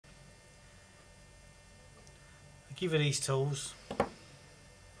give you these tools.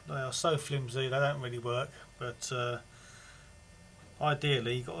 They are so flimsy, they don't really work, but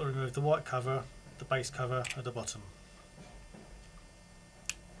ideally you've got to remove the white cover, the base cover at the bottom.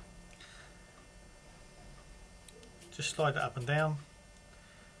 Just slide it up and down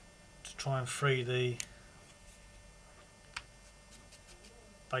to try and free the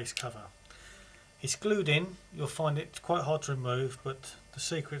base cover. It's glued in, you'll find it quite hard to remove, but the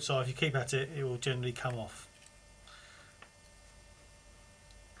secrets are if you keep at it, it will generally come off.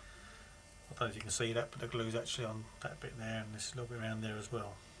 I don't know if you can see that, but the glue is actually on that bit there, and this little bit around there as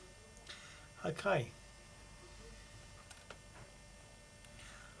well. Okay.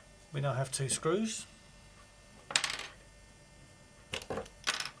 We now have 2 screws.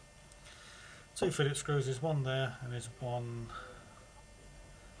 2 Phillips screws, there's one there and there's one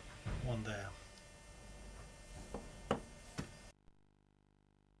there.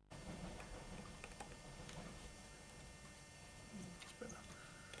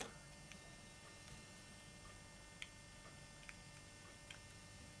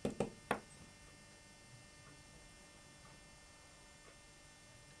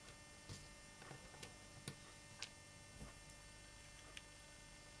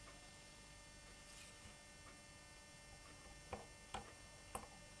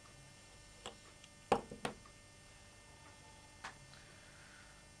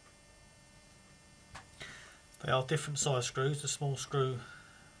 They are different size screws, the small screw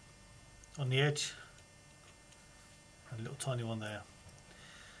on the edge and a little tiny one there.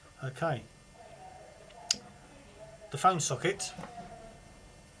 Okay, the phone socket,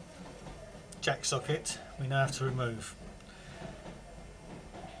 jack socket, we now have to remove.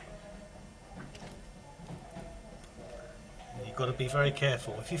 You've got to be very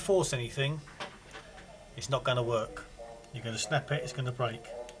careful. If you force anything, it's not going to work. You're going to snap it, it's going to break.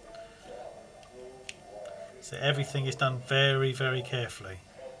 So everything is done very, very carefully.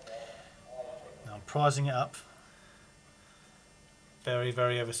 Now I'm prising it up very,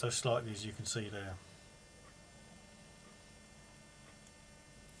 very ever so slightly, as you can see there.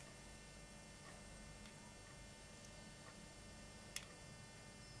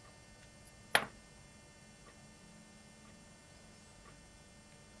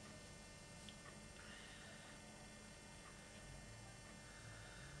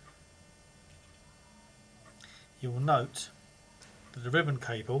 You will note that the ribbon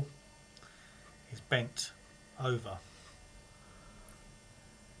cable is bent over.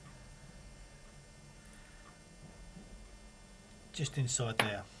 Just inside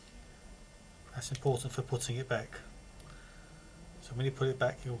there. That's important for putting it back. So when you put it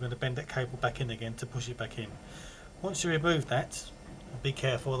back, you're going to bend that cable back in again to push it back in. Once you remove that, be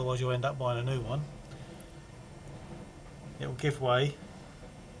careful, otherwise you'll end up buying a new one. It will give way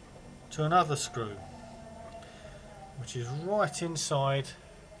to another screw, which is right inside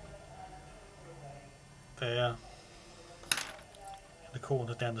there, in the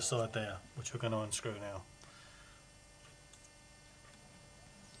corner down the side there, which we're going to unscrew now.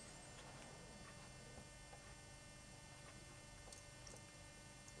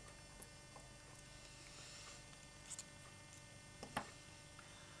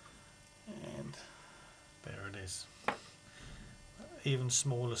 And there it is. Even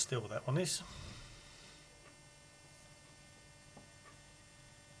smaller still, that one is.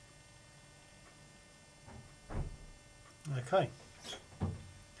 Okay.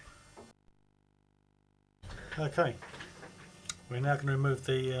 Okay. We're now going to remove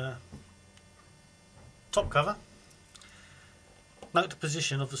the top cover. Note the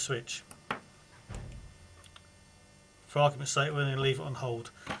position of the switch. For argument's sake, we're going to leave it on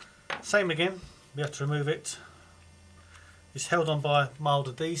hold. Same again, we have to remove it. It's held on by mild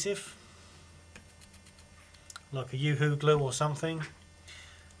adhesive, like a Yoo-hoo glue or something.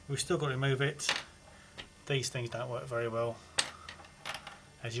 We've still got to remove it. These things don't work very well,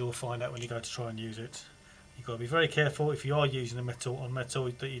 as you will find out when you go to try and use it. You've got to be very careful if you are using the metal on metal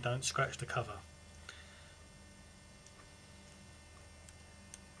that you don't scratch the cover.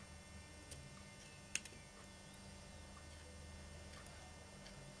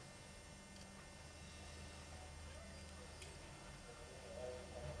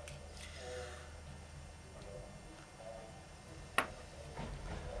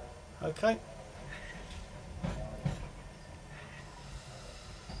 Okay.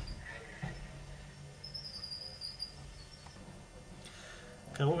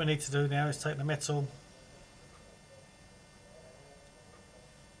 Okay, what we need to do now is take the metal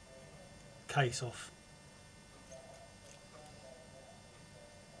case off.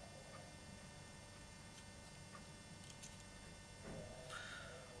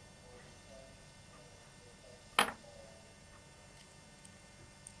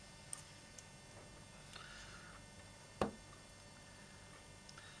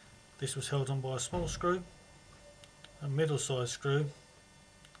 This was held on by a small screw, a middle-sized screw,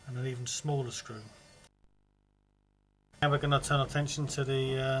 and an even smaller screw. Now we're going to turn our attention to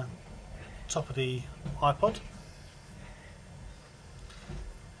the top of the iPod,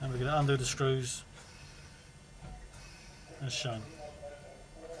 and we're going to undo the screws as shown.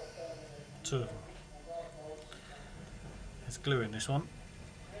 Two of them. There's glue in this one.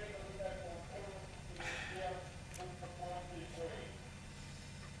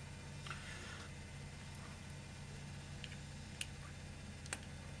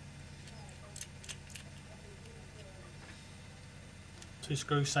 Two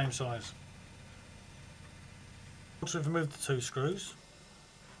screws, same size. Once we've removed the two screws,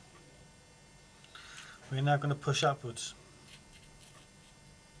 we're now going to push upwards.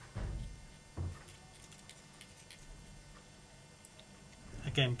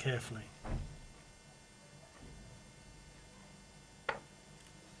 Again, carefully.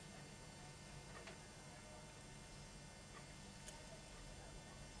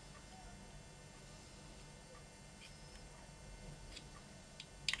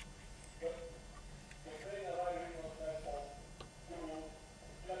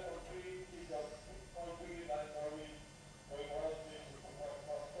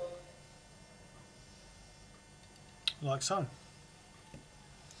 Like so.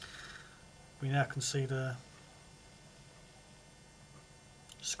 We now can see the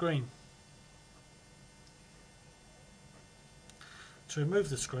screen. To remove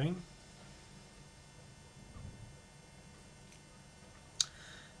the screen,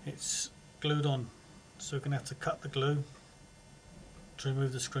 it's glued on, so we're going to have to cut the glue to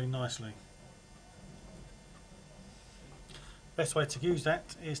remove the screen nicely. Best way to use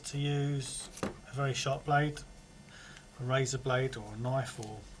that is to use a very sharp blade, a razor blade or a knife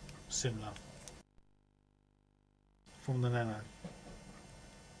or similar from the Nano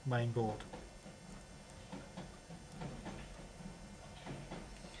main board.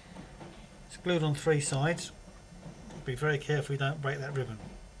 It's glued on three sides. Be very careful you don't break that ribbon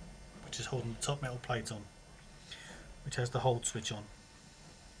which is holding the top metal plate on, which has the hold switch on.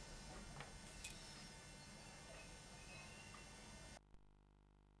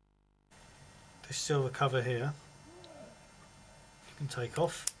 This silver cover here you can take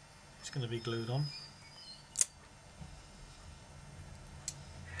off. It's going to be glued on.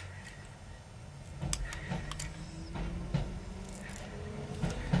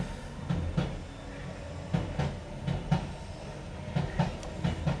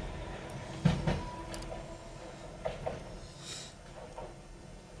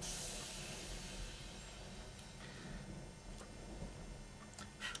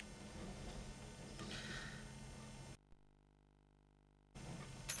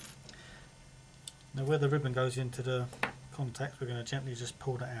 Now where the ribbon goes into the contact, we're going to gently just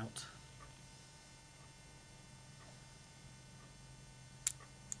pull that out.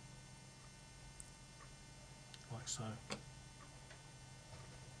 Like so.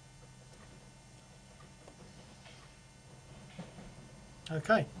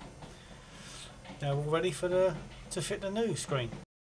 Okay. Now we're ready for to fit the new screen.